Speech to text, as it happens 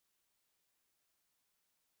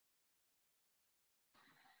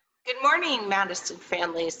Good morning, Madison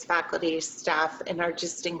families, faculty, staff, and our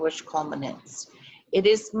distinguished culminants. It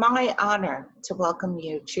is my honor to welcome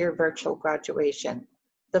you to your virtual graduation,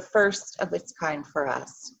 the first of its kind for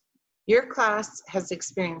us. Your class has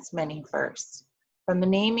experienced many firsts, from the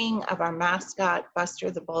naming of our mascot, Buster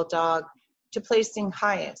the Bulldog, to placing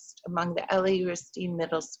highest among the LAUSD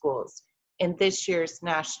middle schools in this year's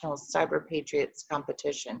National Cyber Patriots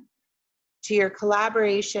competition, to your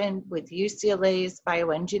collaboration with UCLA's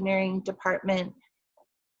bioengineering department,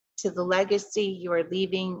 to the legacy you are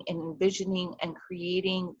leaving in envisioning and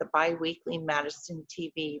creating the bi-weekly Madison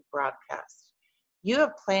TV broadcast. You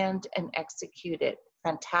have planned and executed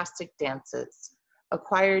fantastic dances,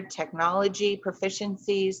 acquired technology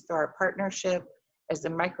proficiencies through our partnership as a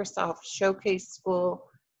Microsoft Showcase School,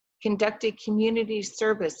 conducted community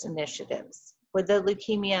service initiatives with the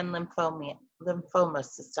Leukemia and Lymphoma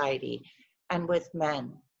Society, and with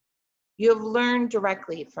men. You have learned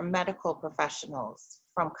directly from medical professionals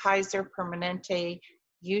from Kaiser Permanente,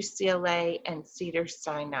 UCLA, and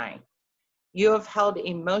Cedars-Sinai. You have held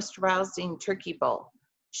a most rousing turkey bowl,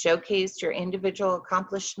 showcased your individual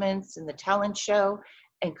accomplishments in the talent show,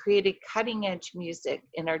 and created cutting-edge music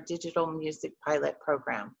in our digital music pilot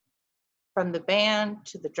program. From the band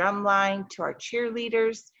to the drum line to our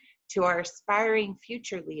cheerleaders to our aspiring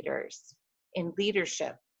future leaders in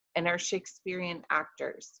leadership and our Shakespearean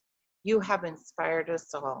actors, you have inspired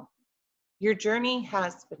us all. Your journey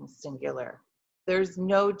has been singular. There's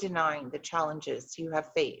no denying the challenges you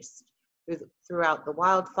have faced throughout the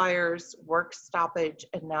wildfires, work stoppage,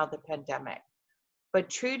 and now the pandemic. But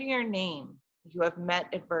true to your name, you have met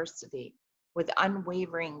adversity with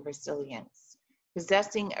unwavering resilience,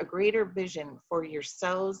 possessing a greater vision for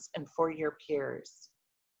yourselves and for your peers.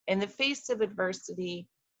 In the face of adversity,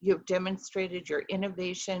 you have demonstrated your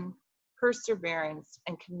innovation, perseverance,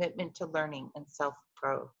 and commitment to learning and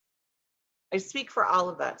self-growth. I speak for all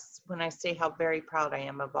of us when I say how very proud I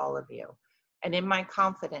am of all of you, and in my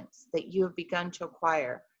confidence that you have begun to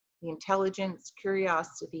acquire the intelligence,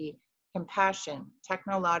 curiosity, compassion,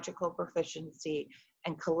 technological proficiency,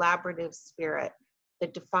 and collaborative spirit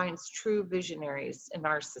that defines true visionaries in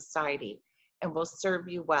our society and will serve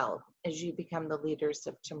you well as you become the leaders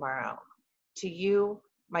of tomorrow. To you,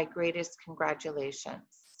 my greatest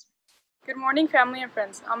congratulations. Good morning, family and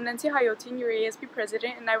friends. I'm Nancy Hayotin, your ASB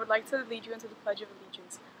president, and I would like to lead you into the Pledge of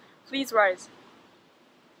Allegiance. Please rise.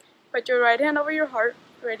 Put your right hand over your heart.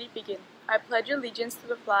 Ready, begin. I pledge allegiance to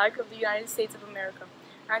the flag of the United States of America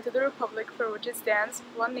and to the republic for which it stands,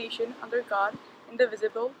 one nation, under God,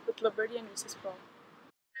 indivisible, with liberty and justice for all.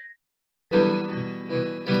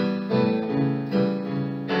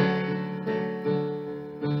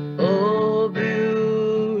 Oh,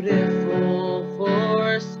 beautiful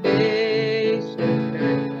for space,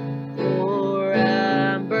 for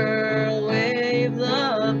amber waves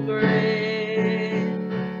of gray,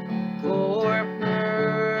 for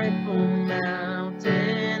purple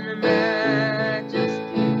mountain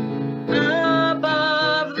majesty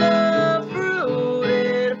above the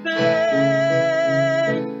fruited plain.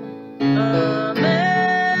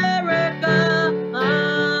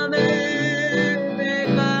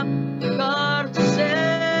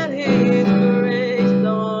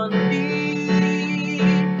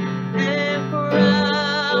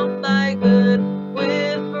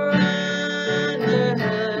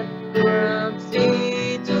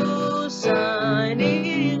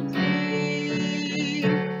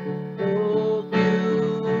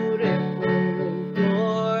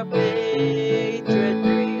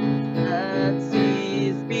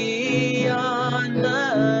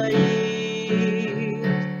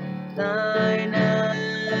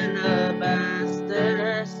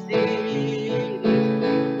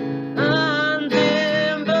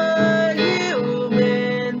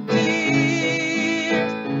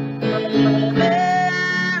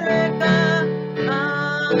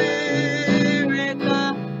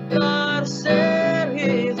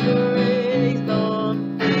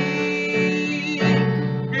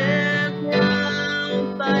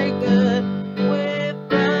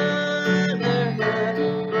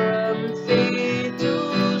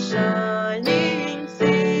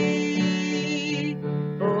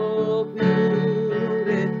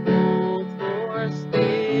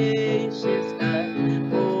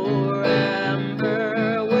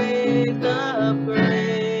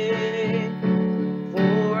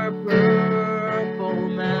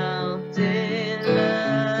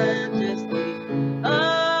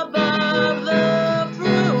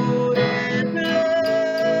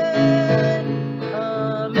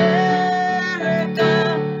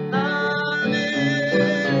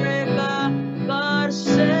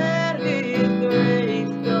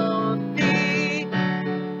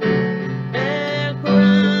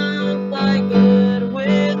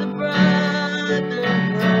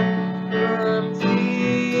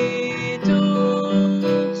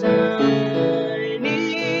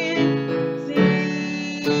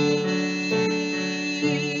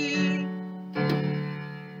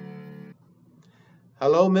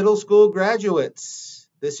 Middle School graduates.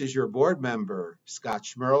 This is your board member, Scott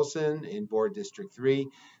Schmerlson in Board District 3.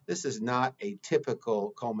 This is not a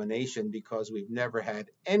typical culmination because we've never had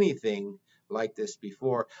anything like this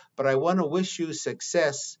before, but I want to wish you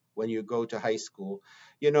success when you go to high school.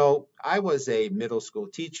 You know, I was a middle school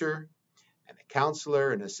teacher and a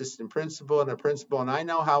counselor, an assistant principal, and a principal, and I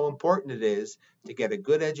know how important it is to get a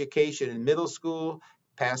good education in middle school,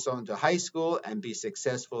 pass on to high school, and be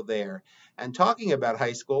successful there. And talking about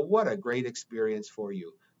high school, what a great experience for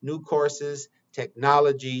you. New courses,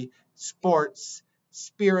 technology, sports,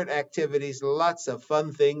 spirit activities, lots of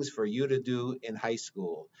fun things for you to do in high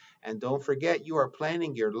school. And don't forget, you are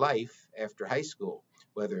planning your life after high school,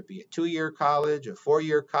 whether it be a 2-year college, a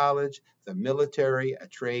 4-year college, the military, a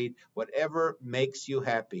trade, whatever makes you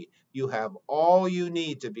happy. You have all you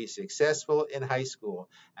need to be successful in high school.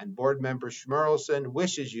 And Board Member Schmerlson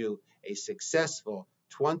wishes you a successful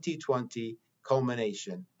 2020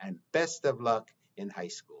 culmination and best of luck in high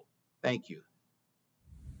school. Thank you.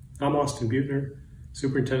 I'm Austin Butner,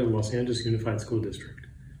 Superintendent of Los Angeles Unified School District,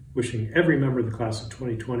 wishing every member of the class of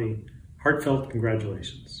 2020 heartfelt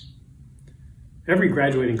congratulations. Every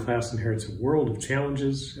graduating class inherits a world of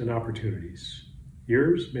challenges and opportunities.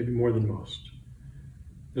 Yours, maybe more than most.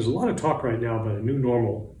 There's a lot of talk right now about a new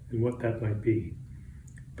normal and what that might be.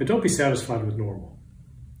 But don't be satisfied with normal.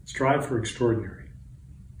 Strive for extraordinary.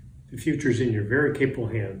 The future's in your very capable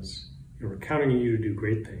hands, and we're counting on you to do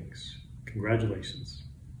great things. Congratulations.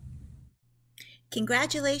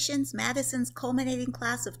 Congratulations, Madison's culminating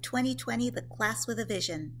class of 2020, the class with a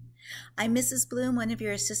vision. I'm Mrs. Bloom, one of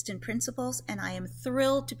your assistant principals, and I am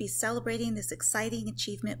thrilled to be celebrating this exciting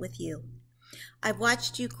achievement with you. I've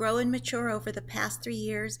watched you grow and mature over the past 3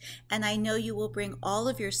 years, and I know you will bring all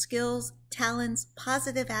of your skills, talents,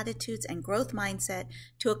 positive attitudes, and growth mindset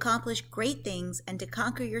to accomplish great things and to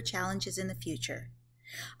conquer your challenges in the future.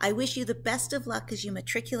 I wish you the best of luck as you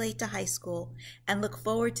matriculate to high school and look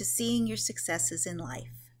forward to seeing your successes in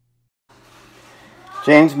life.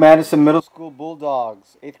 James Madison Middle School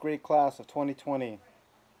Bulldogs, 8th grade class of 2020.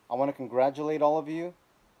 I want to congratulate all of you.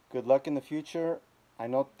 Good luck in the future. I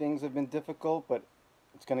know things have been difficult, but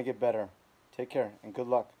it's going to get better. Take care and good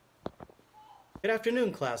luck. Good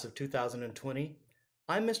afternoon, class of 2020.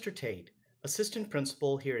 I'm Mr. Tate, assistant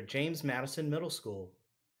principal here at James Madison Middle School.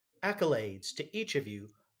 Accolades to each of you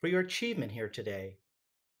for your achievement here today.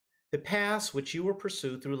 The paths which you will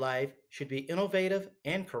pursue through life should be innovative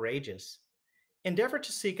and courageous. Endeavor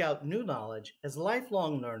to seek out new knowledge as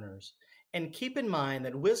lifelong learners, and keep in mind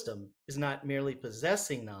that wisdom is not merely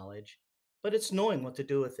possessing knowledge, but it's knowing what to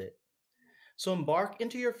do with it. So embark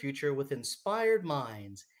into your future with inspired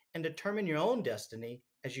minds and determine your own destiny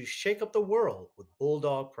as you shake up the world with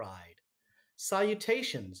Bulldog pride.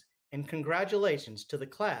 Salutations and congratulations to the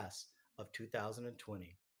class of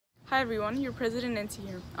 2020. Hi everyone, your President Nancy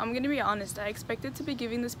here. I'm going to be honest, I expected to be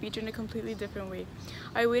giving the speech in a completely different way.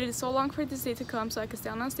 I waited so long for this day to come so I could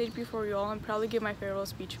stand on stage before you all and proudly give my farewell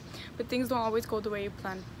speech, but things don't always go the way you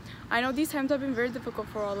planned. I know these times have been very difficult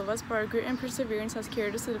for all of us, but our grit and perseverance has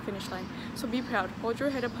carried us to the finish line. So be proud, hold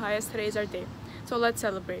your head up high as today is our day. So let's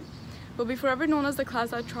celebrate. We'll be forever known as the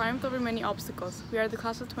class that triumphed over many obstacles. We are the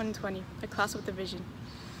class of 2020, a class with a vision.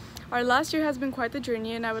 Our last year has been quite the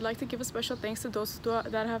journey, and I would like to give a special thanks to those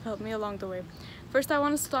that have helped me along the way. First, I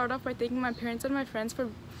want to start off by thanking my parents and my friends for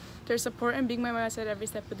their support and being by my side every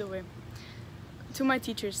step of the way. To my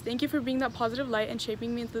teachers, thank you for being that positive light and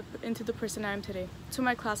shaping me into the person I am today. To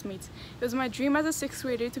my classmates, it was my dream as a 6th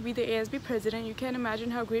grader to be the ASB president. You can't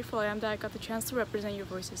imagine how grateful I am that I got the chance to represent your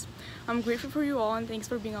voices. I'm grateful for you all, and thanks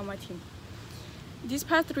for being on my team. These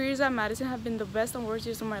past 3 years at Madison have been the best and worst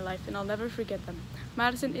years of my life, and I'll never forget them.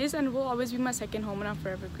 Madison is and will always be my second home, and I'm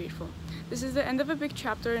forever grateful. This is the end of a big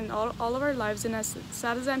chapter in all of our lives, and as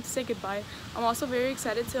sad as I am to say goodbye, I'm also very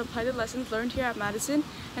excited to apply the lessons learned here at Madison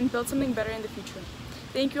and build something better in the future.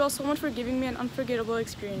 Thank you all so much for giving me an unforgettable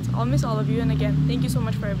experience. I'll miss all of you, and again, thank you so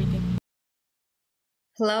much for everything.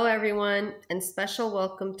 Hello everyone, and special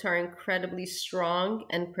welcome to our incredibly strong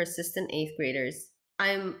and persistent 8th graders.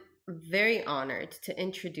 I'm very honored to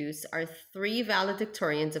introduce our 3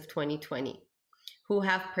 valedictorians of 2020 who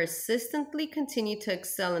have persistently continued to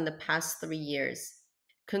excel in the past 3 years.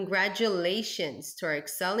 Congratulations to our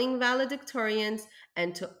excelling valedictorians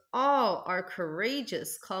and to all our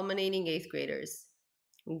courageous culminating 8th graders.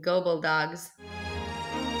 Go Bulldogs!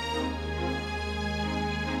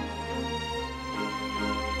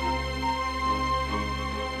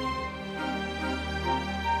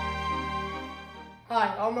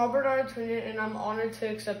 Hi, I'm Robert Artunia, and I'm honored to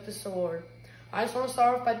accept this award. I just want to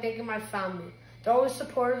start off by thanking my family. They're always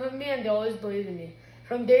supportive of me, and they always believe in me.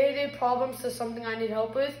 From day-to-day problems to something I need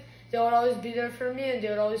help with, they would always be there for me and they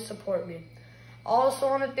would always support me. I also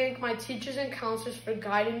want to thank my teachers and counselors for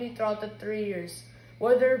guiding me throughout the 3 years.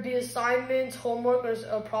 Whether it be assignments, homework, or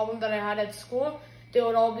a problem that I had at school, they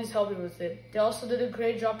would always help me with it. They also did a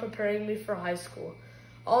great job preparing me for high school.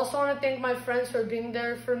 I also want to thank my friends for being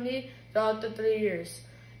there for me throughout the 3 years.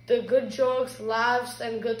 The good jokes, laughs,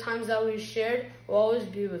 and good times that we shared will always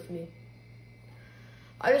be with me.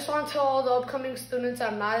 I just want to tell all the upcoming students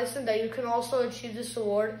at Madison that you can also achieve this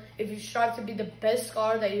award if you strive to be the best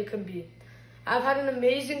scholar that you can be. I've had an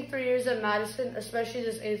amazing 3 years at Madison, especially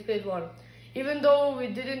this 8th grade one. Even though we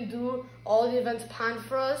didn't do all the events planned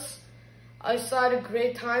for us, I still had a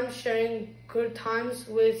great time sharing good times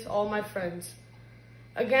with all my friends.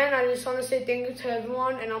 Again, I just want to say thank you to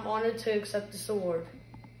everyone, and I'm honored to accept this award.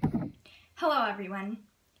 Hello everyone.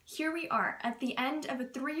 Here we are at the end of a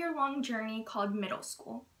 3-year-long journey called middle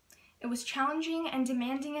school. It was challenging and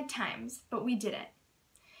demanding at times, but we did it.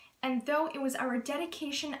 And though it was our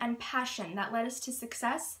dedication and passion that led us to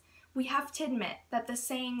success, we have to admit that the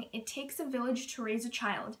saying, "it takes a village to raise a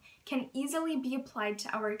child," can easily be applied to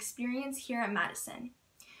our experience here at Madison.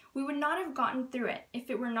 We would not have gotten through it if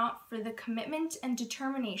it were not for the commitment and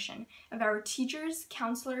determination of our teachers,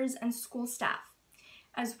 counselors, and school staff,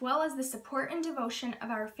 as well as the support and devotion of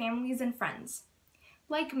our families and friends.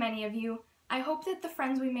 Like many of you, I hope that the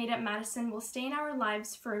friends we made at Madison will stay in our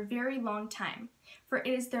lives for a very long time, for it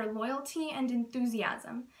is their loyalty and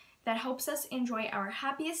enthusiasm that helps us enjoy our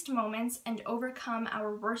happiest moments and overcome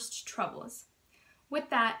our worst troubles. With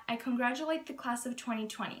that, I congratulate the class of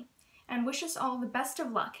 2020 and wish us all the best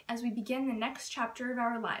of luck as we begin the next chapter of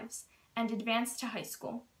our lives and advance to high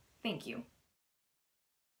school. Thank you.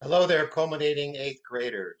 Hello there, culminating 8th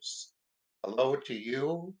graders. Hello to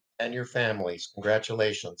you and your families.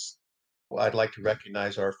 Congratulations. Well, I'd like to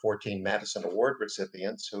recognize our 14 Madison Award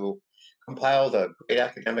recipients who compiled a great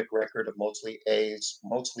academic record of mostly A's,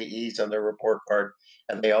 mostly E's on their report card,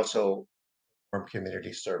 and they also perform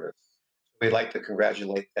community service. We'd like to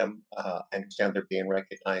congratulate them. I understand they're being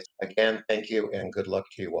recognized. Again, thank you and good luck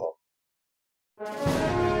to you all.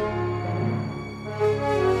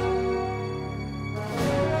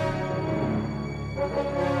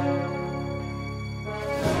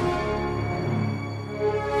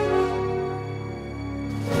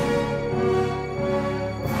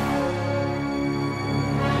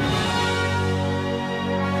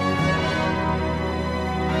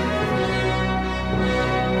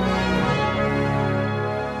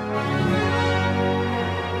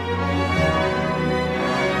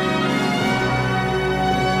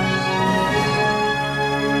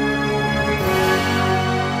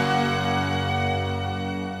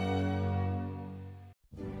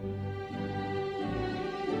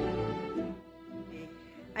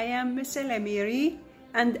 I am Ms. Amiri,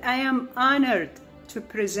 and I am honored to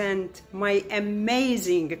present my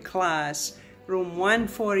amazing class, room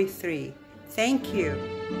 143. Thank you.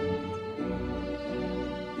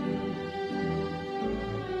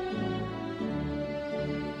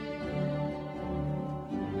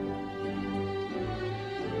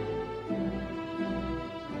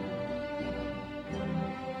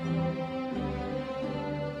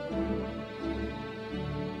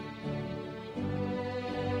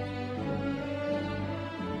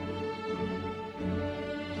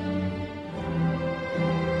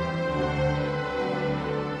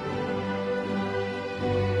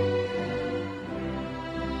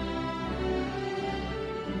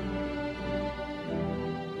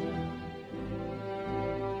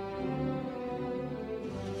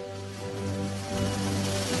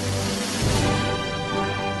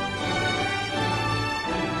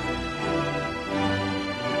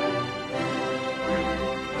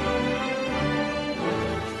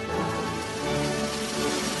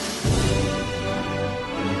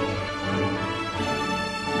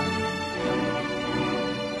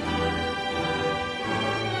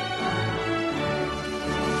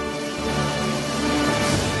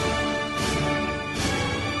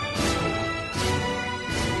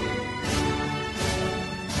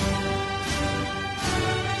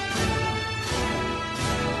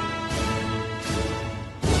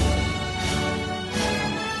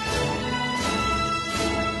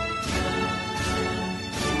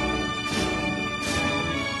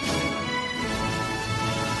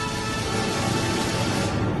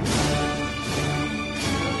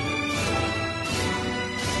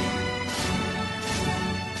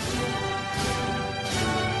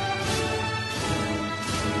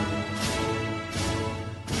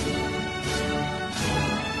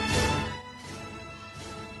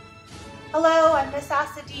 Hello, I'm Miss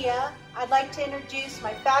Asadia. I'd like to introduce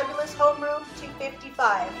my fabulous homeroom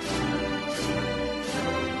 255.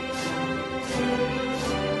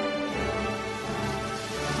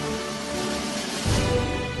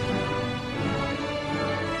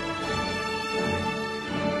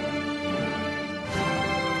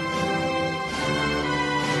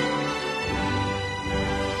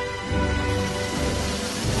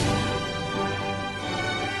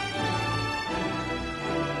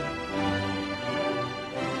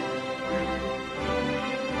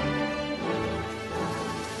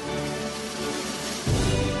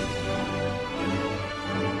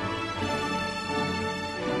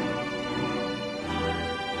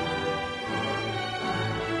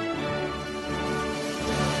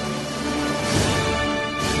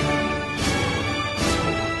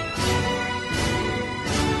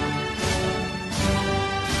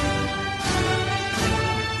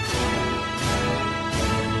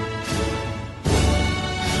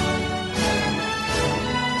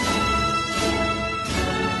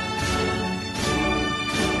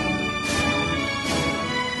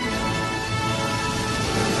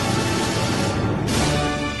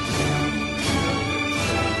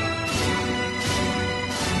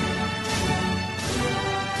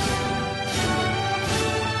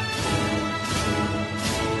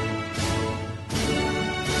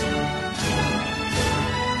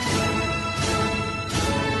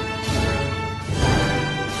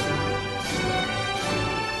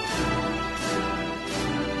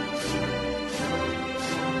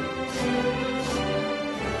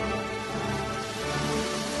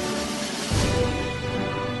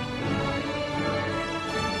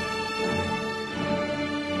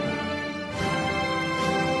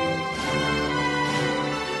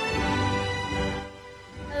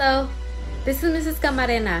 Hello, this is Mrs.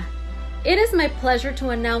 Camarena. It is my pleasure to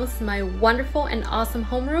announce my wonderful and awesome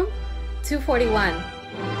homeroom, 241.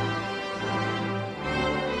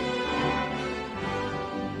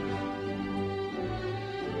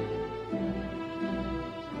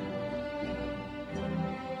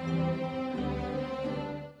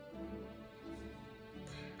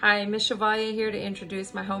 Hi, Ms. Chevalier here to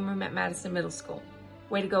introduce my homeroom at Madison Middle School.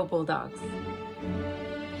 Way to go, Bulldogs.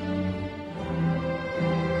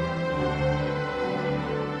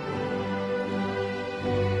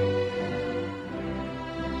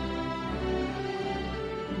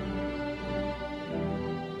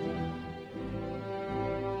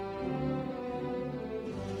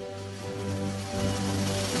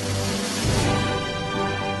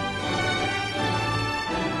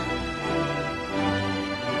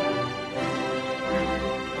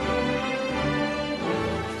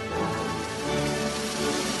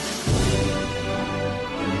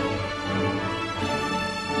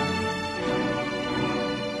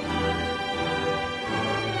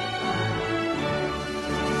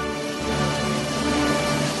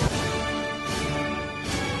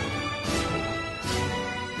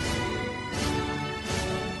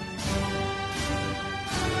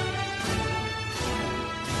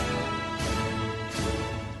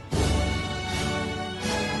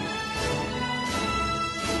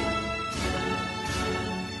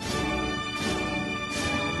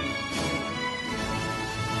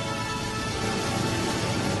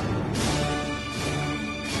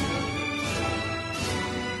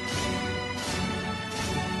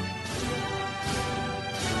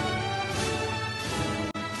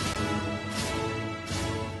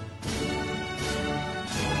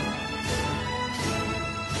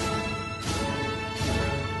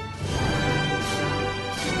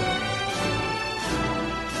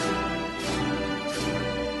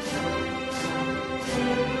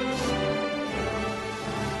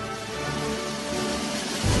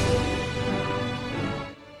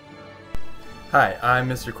 Hi, I'm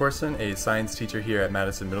Mr. Corson, a science teacher here at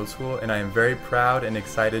Madison Middle School, and I am very proud and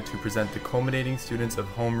excited to present the culminating students of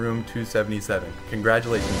Homeroom 277.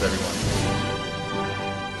 Congratulations, everyone.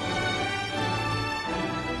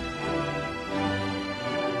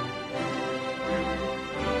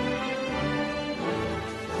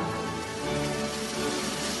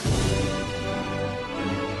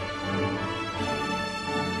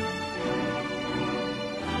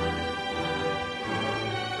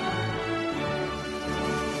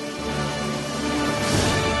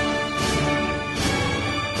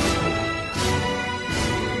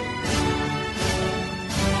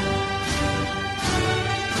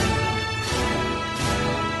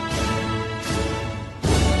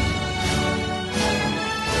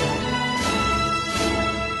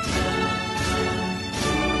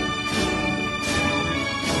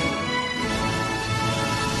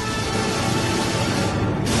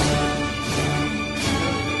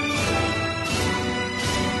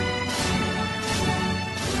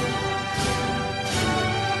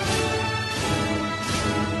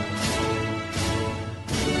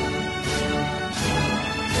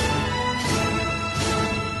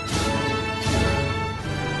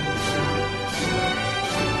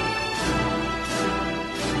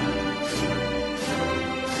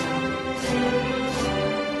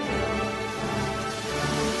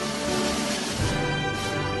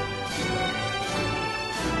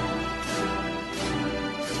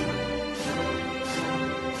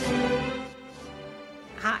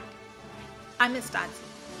 is Tati,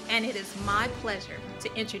 and it is my pleasure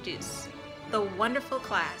to introduce the wonderful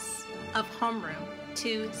class of Homeroom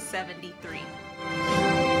 273.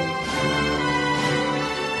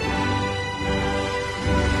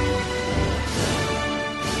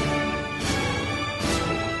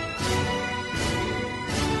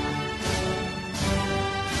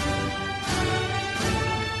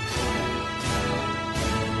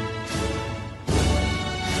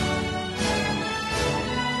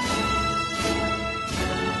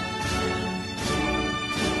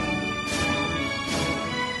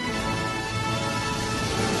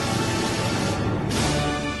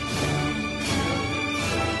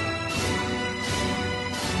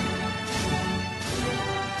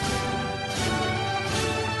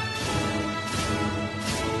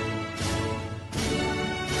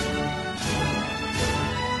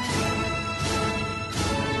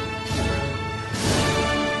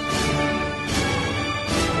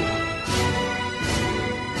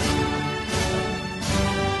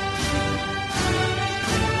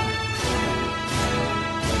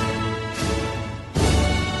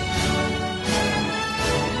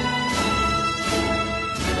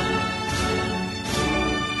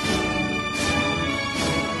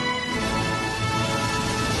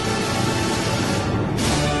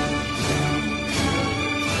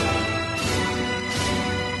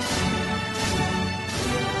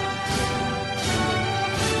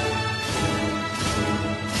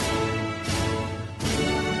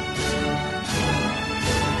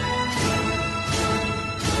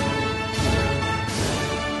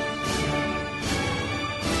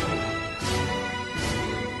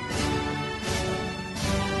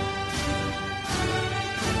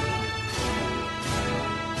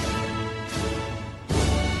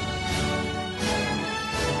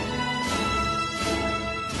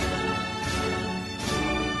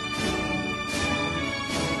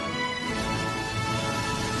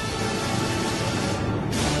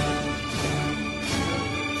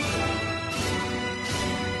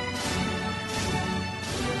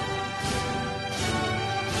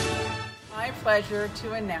 Pleasure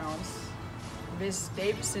to announce Ms.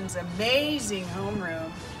 Davison's amazing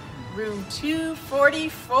homeroom, room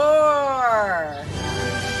 244.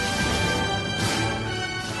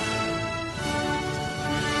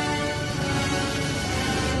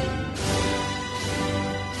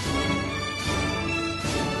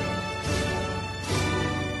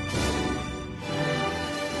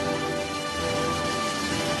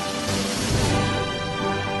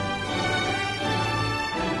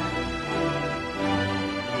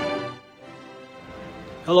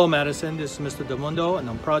 Hello Madison, this is Mr. Demundo and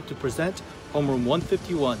I'm proud to present Homeroom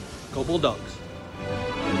 151. Go Bulldogs!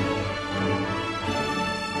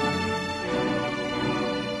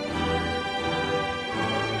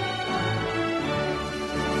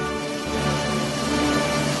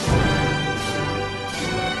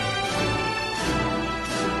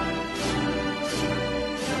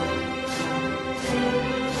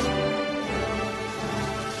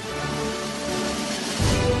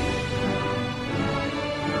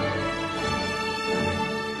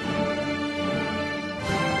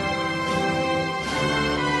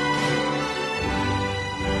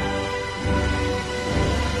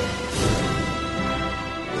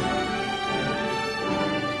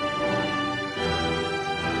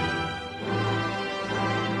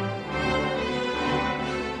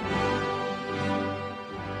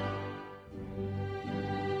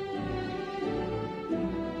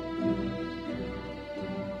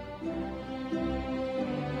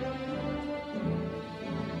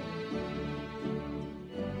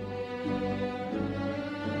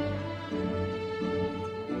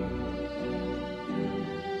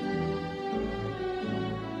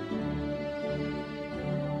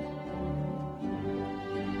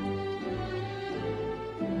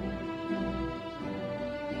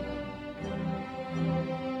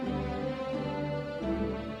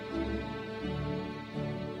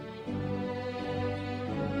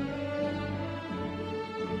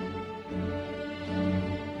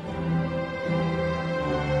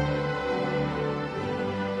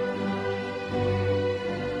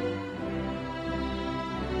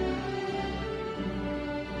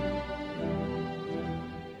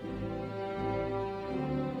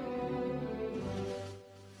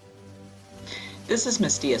 This is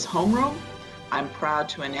Ms. Diaz's homeroom. I'm proud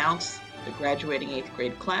to announce the graduating 8th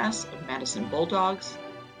grade class of Madison Bulldogs.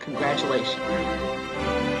 Congratulations.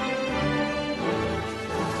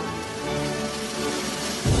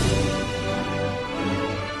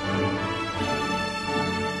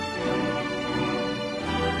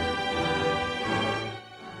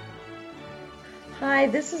 Hi, Hi,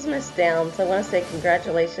 this is Miss Downs. I want to say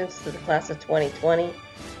congratulations to the class of 2020,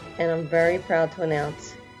 and I'm very proud to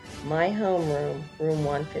announce my homeroom, room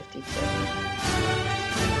 152.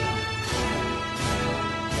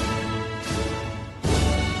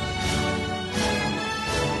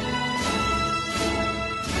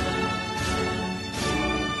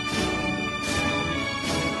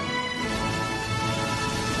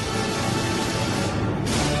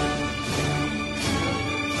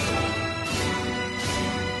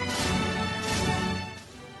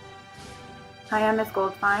 Hi, I'm Ms.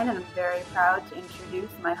 Goldfine, and I'm very proud to introduce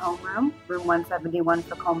my homeroom, room 171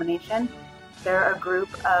 for Culmination. They're a group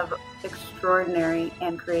of extraordinary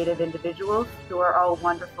and creative individuals who are all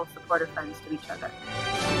wonderful, supportive friends to each other.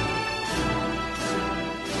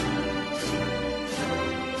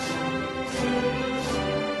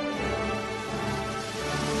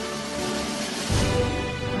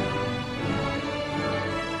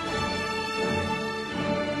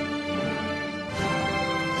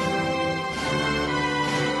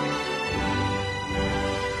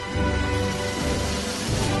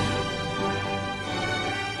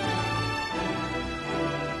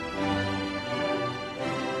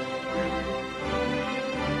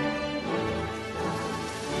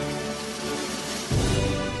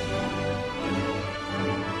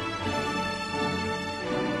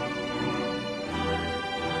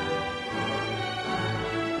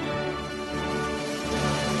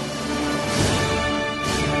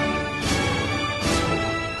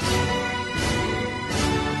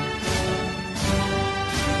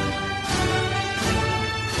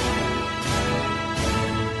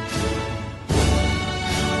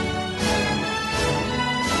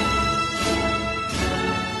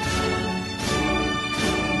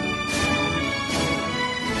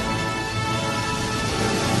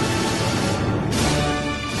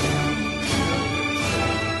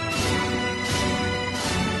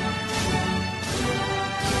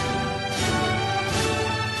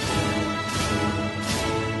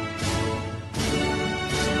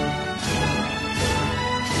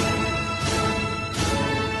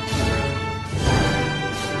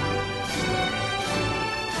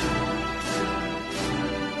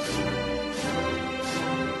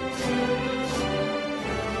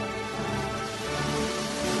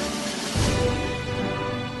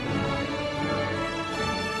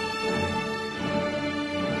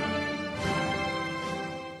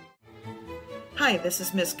 Hi, this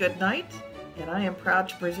is Miss Goodnight, and I am proud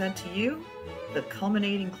to present to you the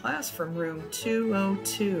culminating class from room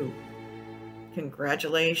 202.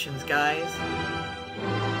 Congratulations, guys.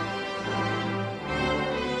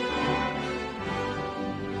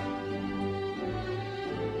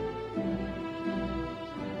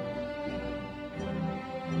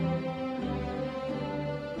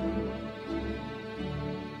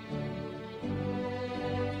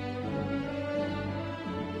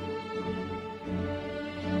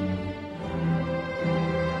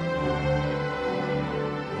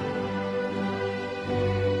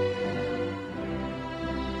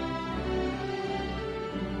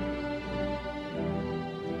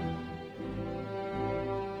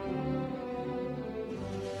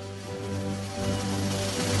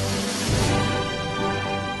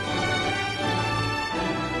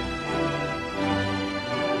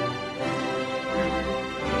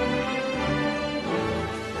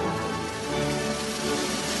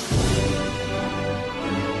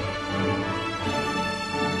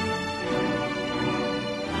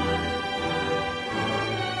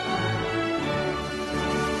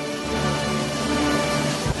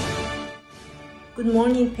 Good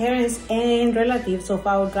morning, parents and relatives of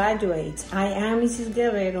our graduates. I am Mrs.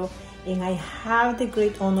 Guerrero, and I have the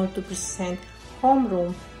great honor to present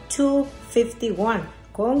homeroom 251.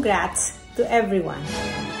 Congrats to everyone.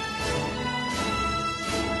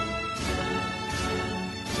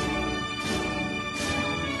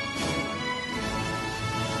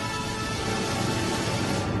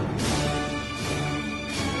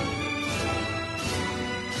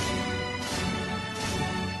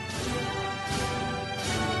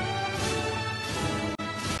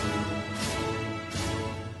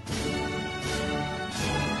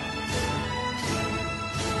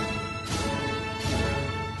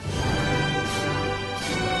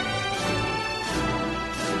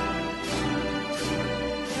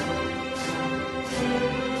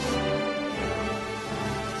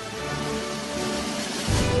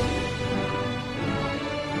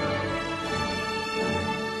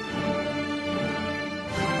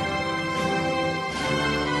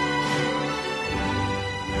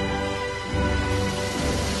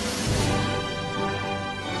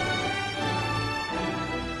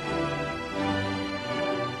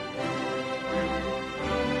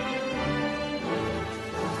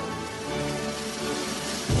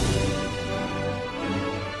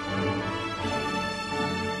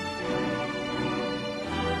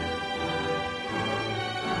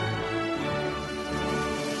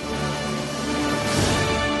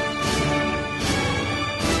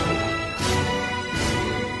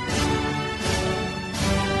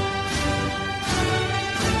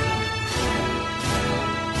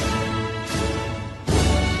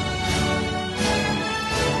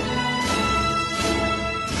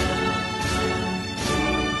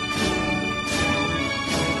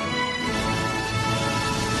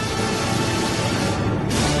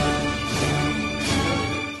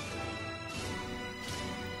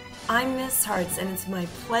 I'm Miss Hartz, and it's my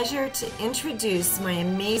pleasure to introduce my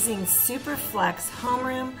amazing Superflex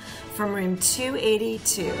homeroom from room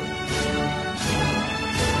 282.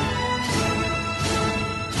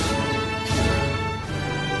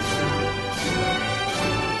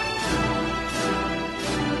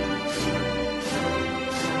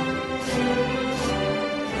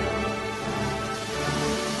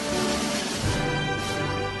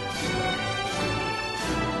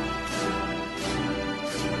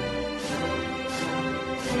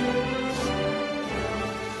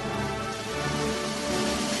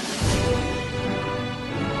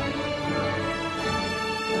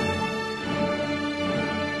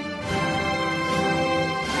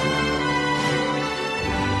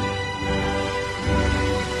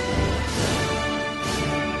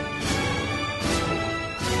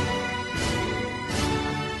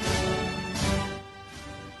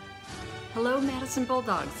 Hello, Madison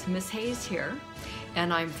Bulldogs. Miss Hayes here,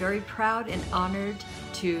 and I'm very proud and honored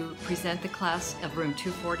to present the class of room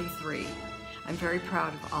 243. I'm very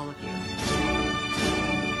proud of all of you.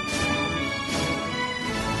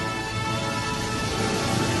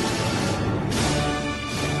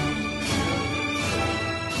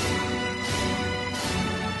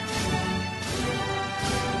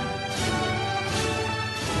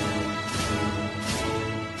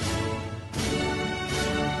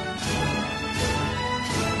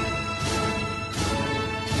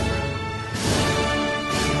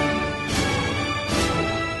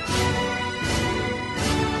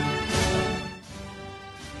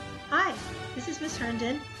 Hi, this is Miss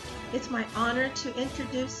Herndon. It's my honor to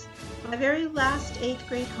introduce my very last 8th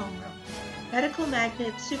grade homeroom, Medical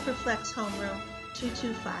Magnet Superflex Homeroom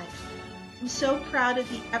 225. I'm so proud of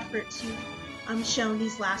the efforts you've shown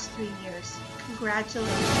these last 3 years.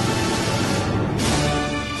 Congratulations.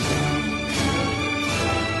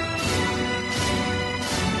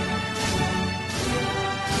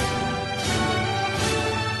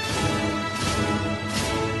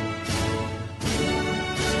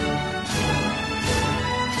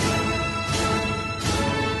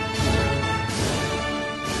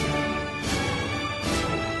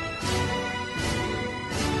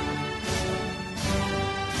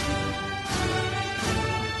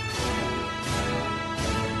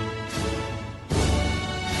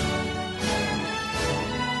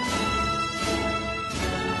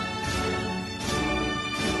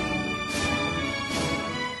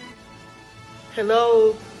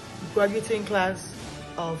 Hello, graduating class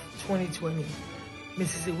of 2020.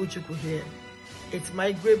 Mrs. Iwuchukwu here. It's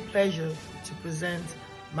my great pleasure to present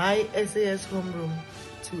my SAS homeroom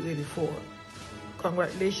 284.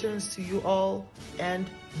 Congratulations to you all and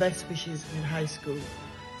best wishes in high school.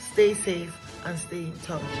 Stay safe and stay in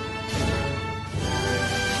touch.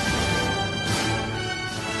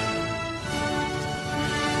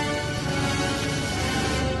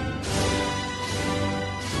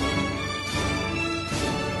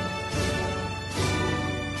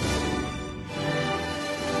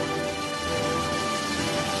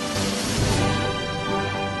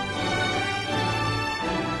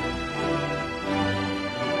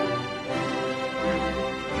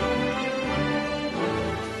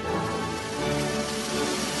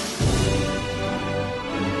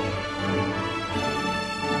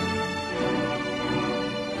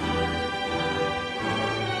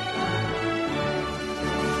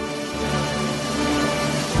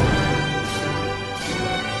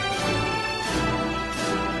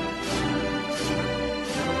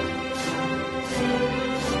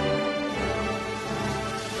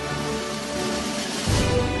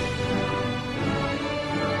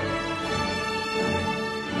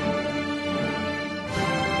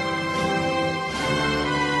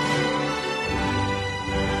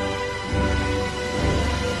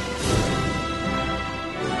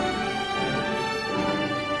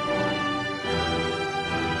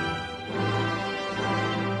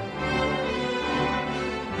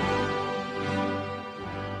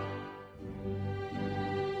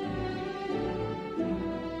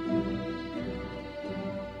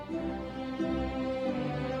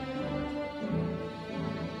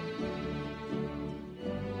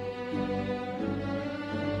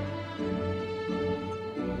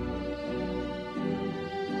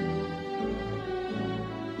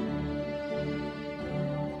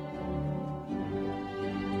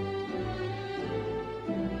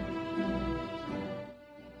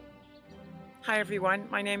 Hi everyone,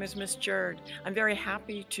 my name is Miss Jerd. I'm very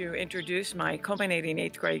happy to introduce my culminating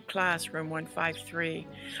 8th grade class, room 153.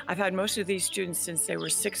 I've had most of these students since they were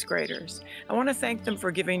 6th graders. I want to thank them for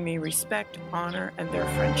giving me respect, honor, and their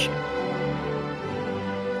friendship.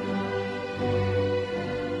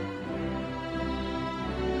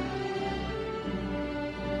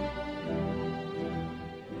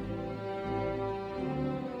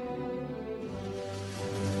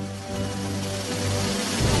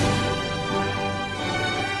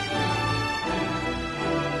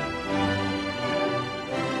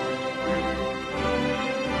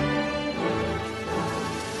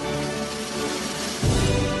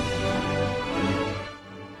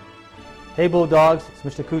 Hey Bulldogs, it's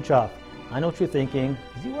Mr. Kuchoff. I know what you're thinking.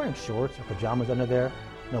 Is he wearing shorts or pajamas under there?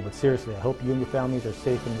 No, but seriously, I hope you and your families are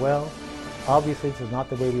safe and well. Obviously, this is not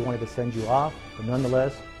the way we wanted to send you off, but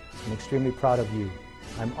nonetheless, I'm extremely proud of you.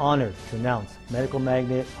 I'm honored to announce Medical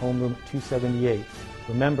Magnet Homeroom 278.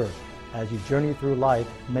 Remember, as you journey through life,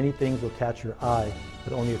 many things will catch your eye,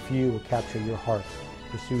 but only a few will capture your heart.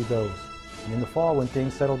 Pursue those. And in the fall, when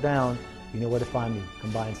things settle down, you know where to find me.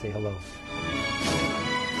 Come by and say hello.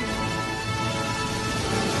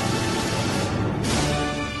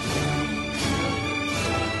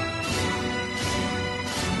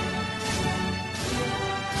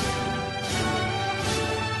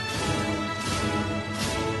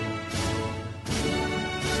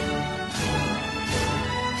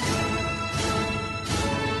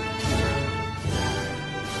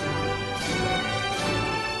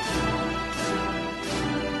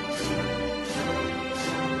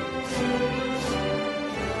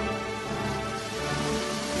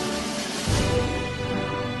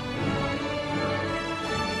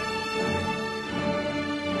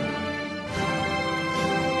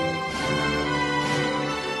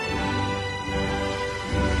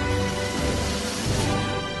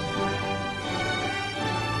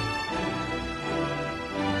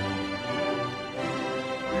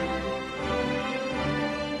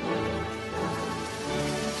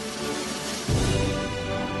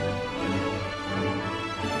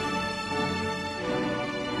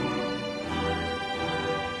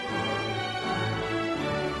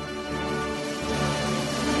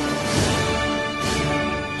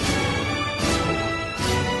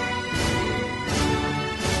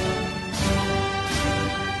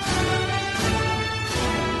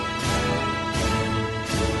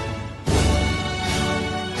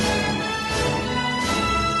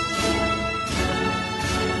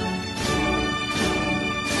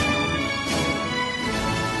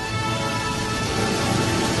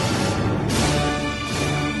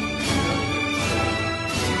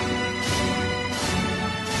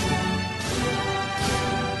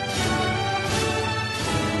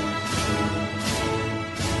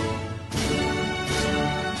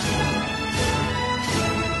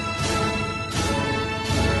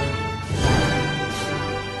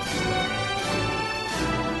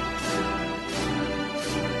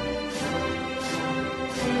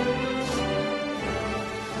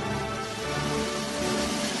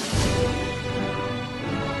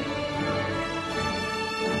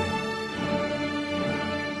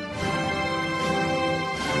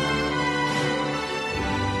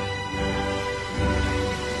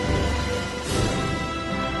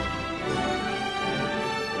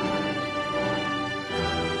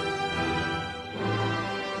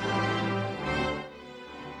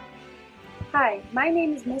 Hi, my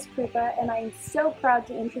name is Miss Krupa, and I am so proud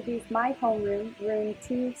to introduce my homeroom, room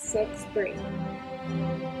 263.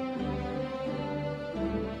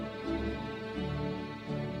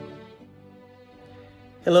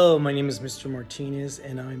 Hello, my name is Mr. Martinez,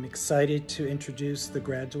 and I'm excited to introduce the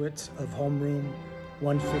graduates of homeroom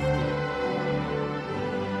 150.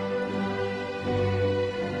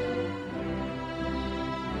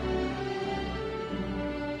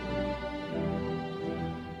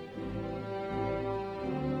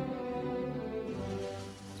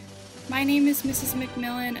 My name is Mrs.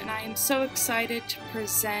 McMillan, and I am so excited to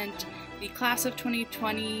present the class of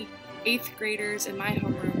 2020 8th graders in my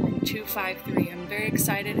homeroom, room 253. I'm very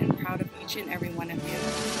excited and proud of each and every one of you.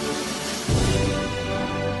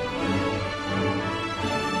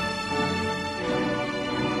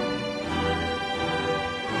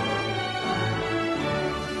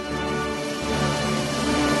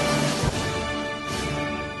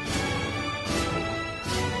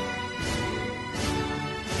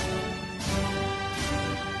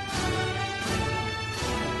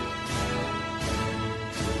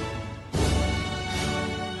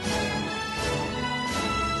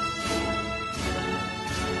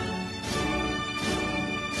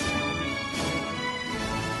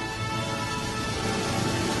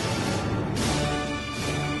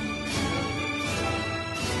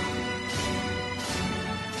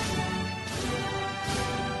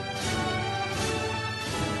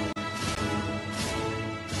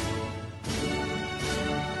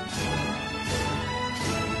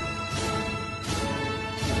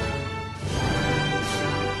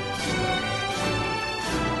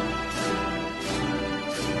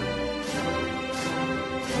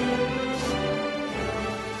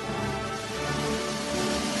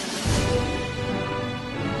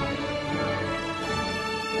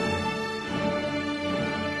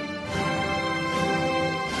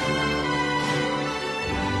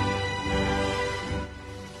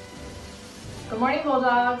 morning,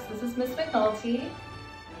 Bulldogs. This is Miss McNulty,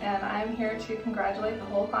 and I'm here to congratulate the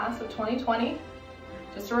whole class of 2020.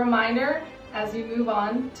 Just a reminder, as you move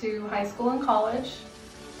on to high school and college,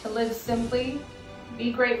 to live simply,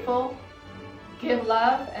 be grateful, give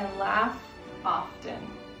love, and laugh often.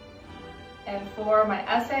 And for my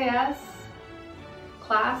SAS,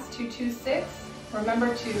 class 226,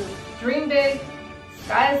 remember to dream big,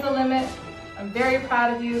 sky is the limit. I'm very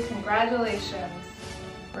proud of you. Congratulations,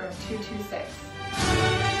 room 226.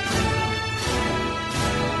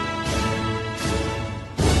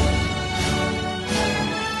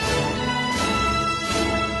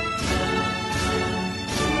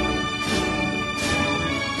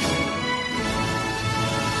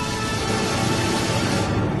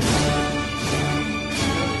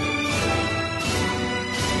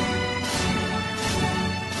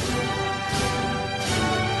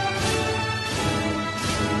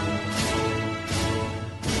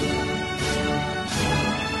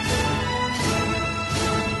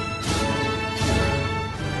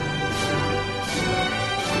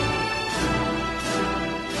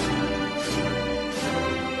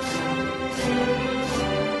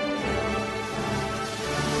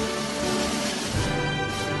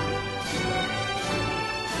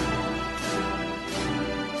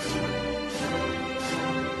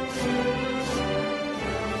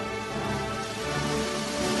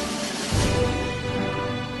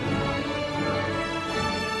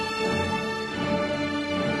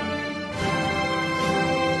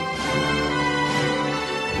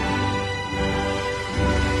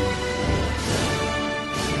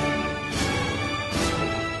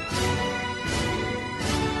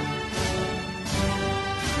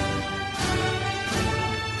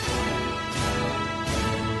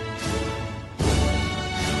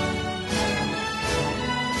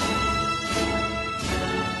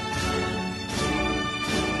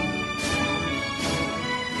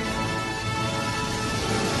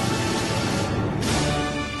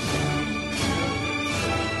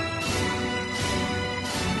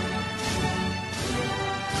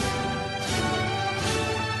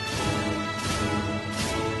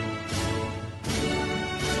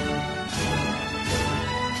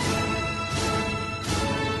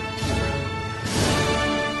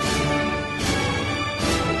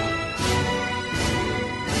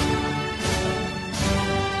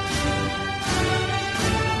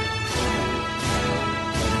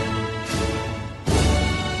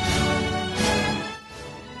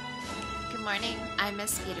 I'm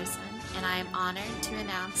Miss Peterson, and I am honored to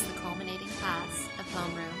announce the culminating class of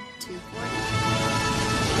Homeroom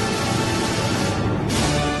 240.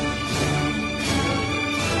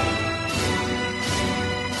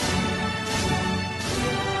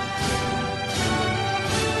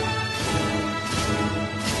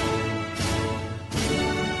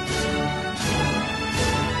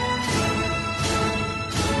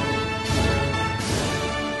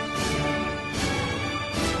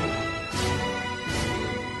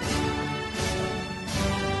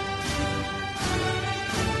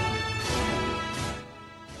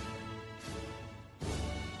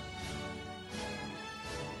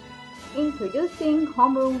 Introducing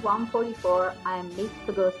Homeroom 144, I am Miss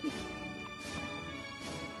Pagosny.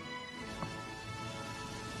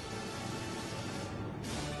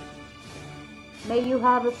 May you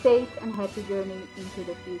have a safe and happy journey into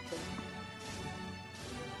the future.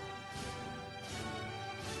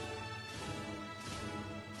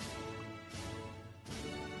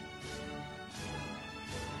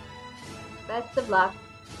 Best of luck,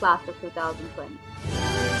 class of 2020.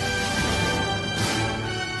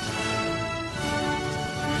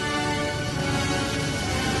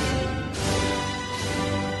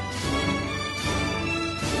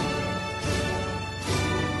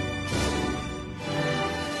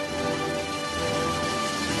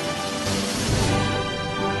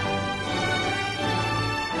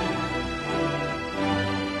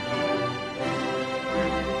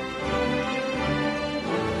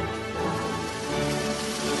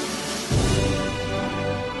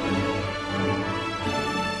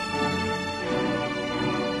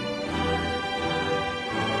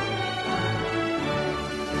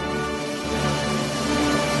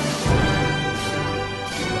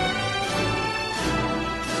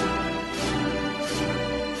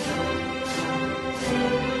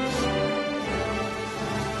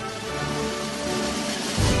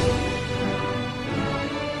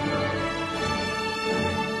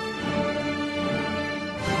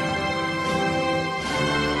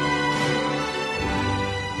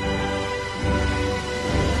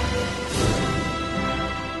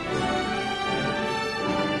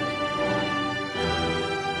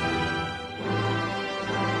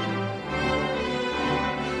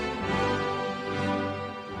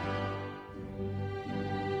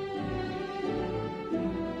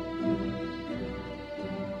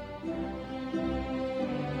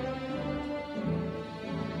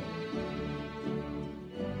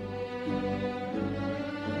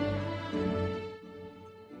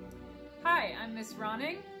 Hi, I'm Miss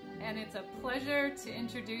Ronning, and it's a pleasure to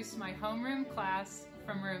introduce my homeroom class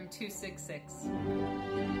from room 266.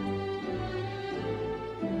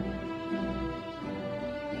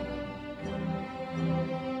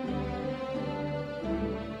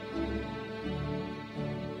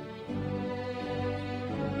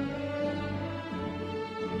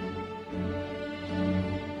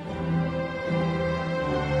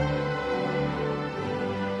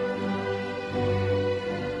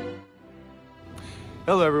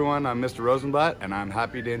 Hello everyone, I'm Mr. Rosenblatt, and I'm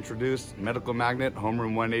happy to introduce Medical Magnet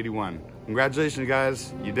Homeroom 181. Congratulations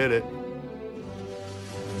guys, you did it.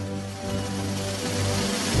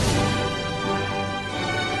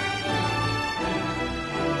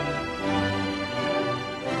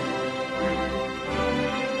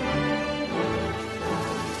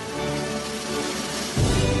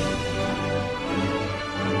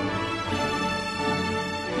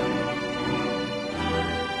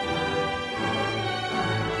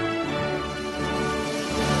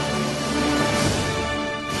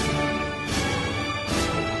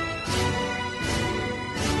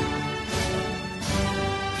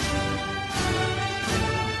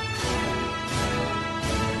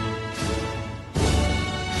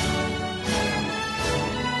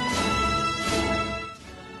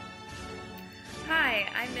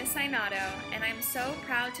 I'm Miss Inato, and I'm so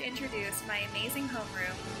proud to introduce my amazing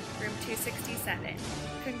homeroom, room 267.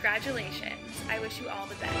 Congratulations. I wish you all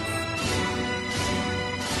the best.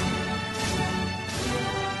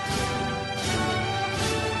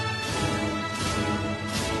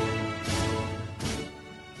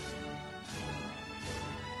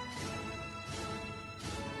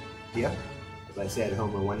 Yeah, as I said,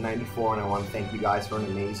 homeroom 194, and I want to thank you guys for an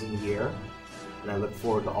amazing year, and I look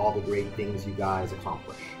forward to all the great things you guys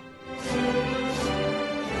accomplish.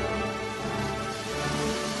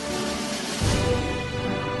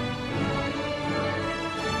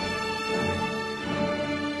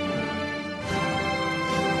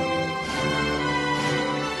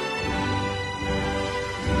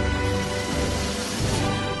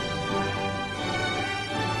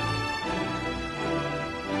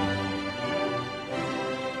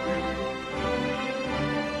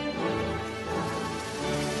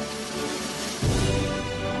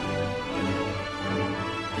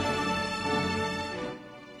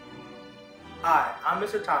 Hi, I'm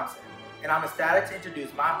Mr. Thompson, and I'm ecstatic to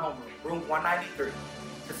introduce my homeroom, room 193,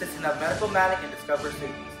 consisting of medical, magic, and discovery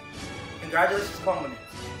students. Congratulations, Culmination,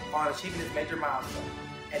 on achieving this major milestone,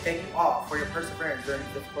 and thank you all for your perseverance during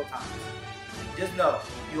these difficult times. Just know,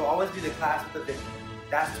 you will always be the class with the victory.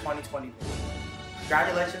 That's 2020.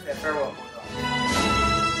 Congratulations and farewell, Bulldogs.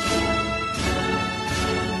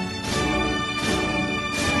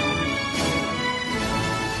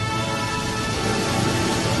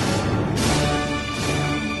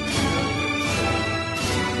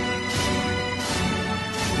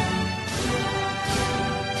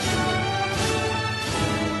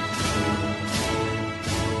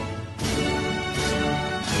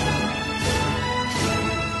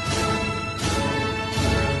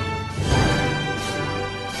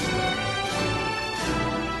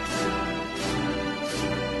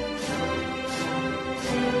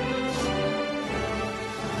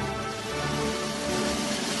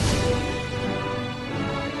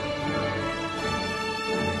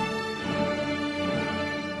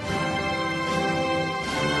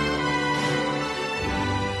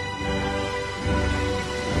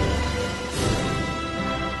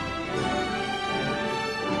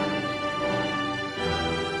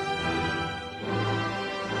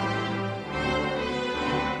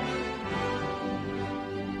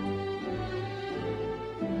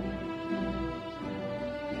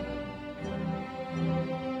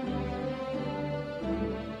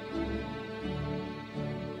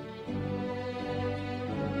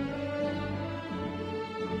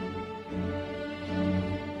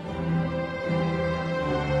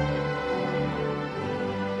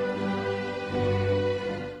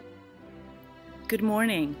 Good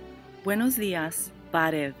morning. Buenos dias,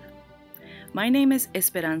 Barev. My name is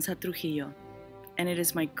Esperanza Trujillo, and it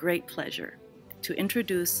is my great pleasure to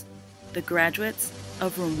introduce the graduates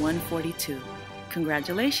of room 142.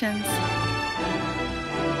 Congratulations.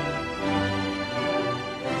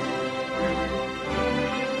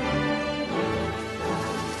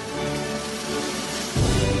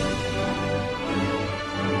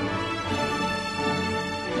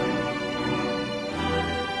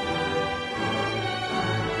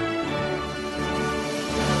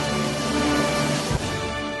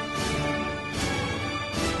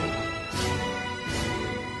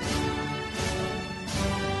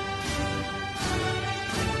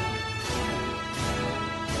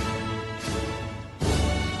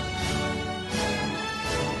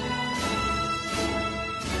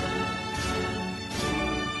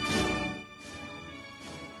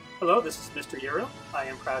 Hello, this is Mr. Uriel. I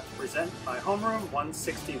am proud to present my homeroom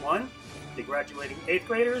 161, the graduating 8th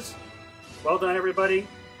graders. Well done, everybody.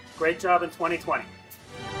 Great job in 2020.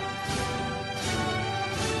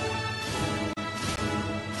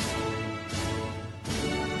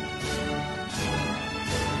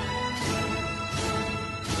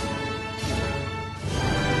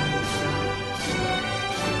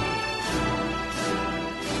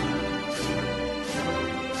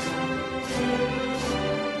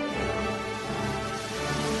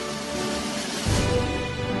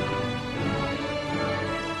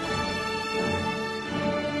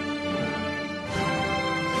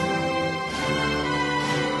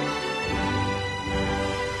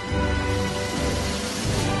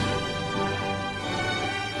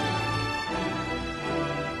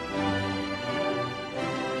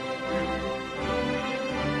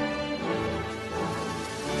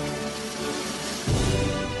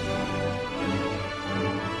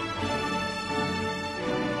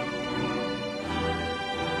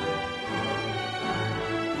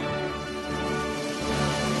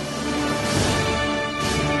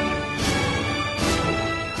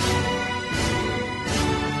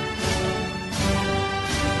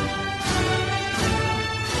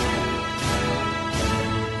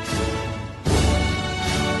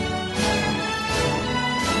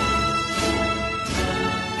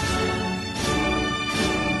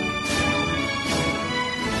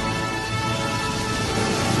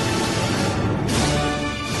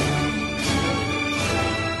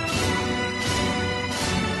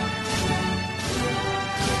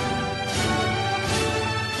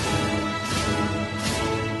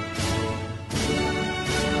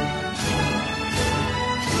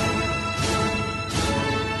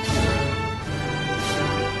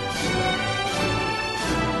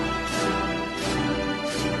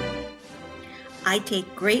 I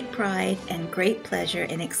take great pride and great pleasure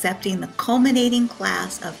in accepting the culminating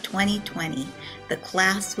class of 2020, the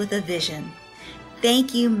class with a vision.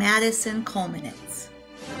 Thank you, Madison Culminates.